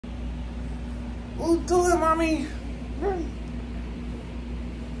Ooh, do it, mommy.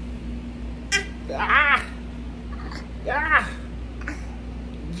 Ah! Ah!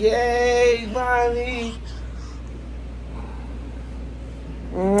 Yay, mommy.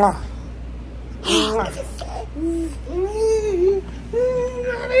 Mwah. Mwah. Mommy,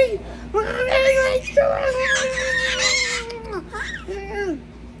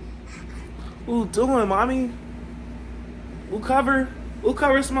 ooh, doing, mommy. Ooh, cover. Ooh,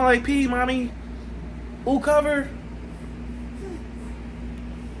 cover smell like pee, mommy. Ooh, cover.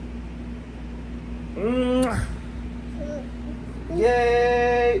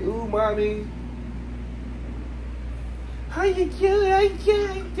 Yay! Ooh, mommy. How you doing? How you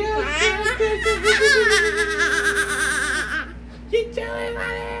doing? You doing,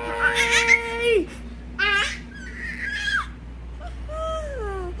 mommy?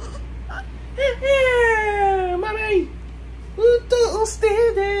 Mommy. Ooh,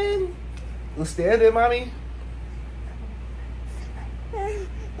 standing. Ooh, standing, mommy.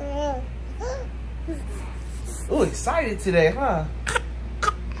 Ooh, excited today, huh?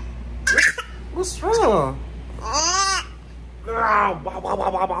 What's wrong?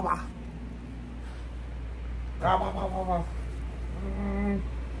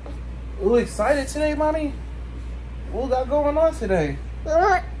 Ooh, excited today, mommy? What got going on today?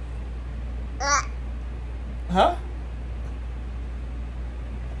 Huh?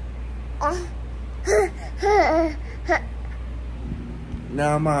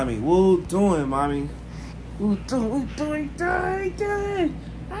 Now, mommy, what doing, mommy? What doing?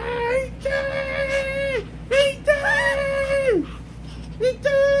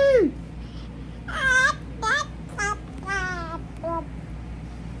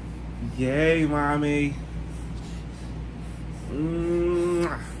 Yay, mommy.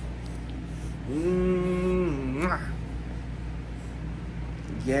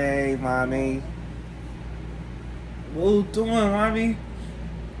 Yay, mommy. What you doing, mommy?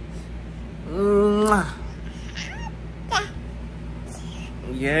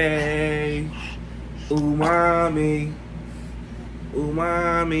 Yay. Ooh, mommy. Ooh,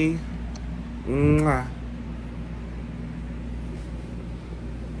 mommy. Ooh,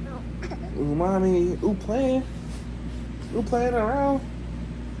 mommy. Ooh, playing. Ooh, playing around.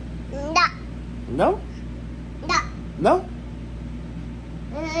 No. No? No. No?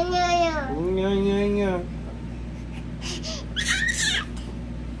 No.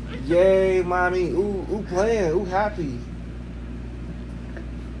 Yay, mommy. Ooh, playing. Ooh, happy.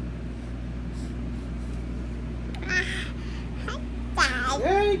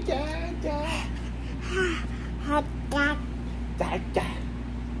 Yay,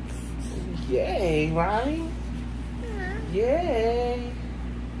 Yay, mommy. Yay.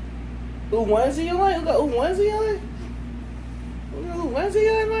 Ooh, onesie on? Ooh, onesie on? Ooh,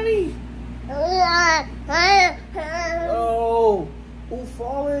 onesie on, mommy? Oh. Ooh,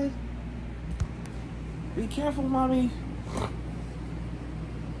 falling. Be careful, mommy.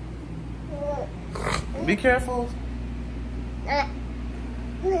 Be careful.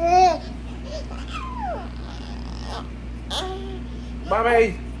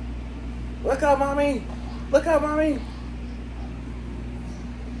 Mommy. Look up, mommy. Look up, mommy.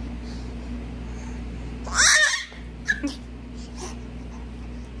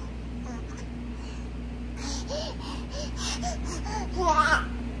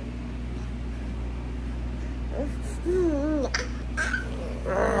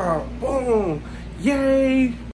 Boom. Yay.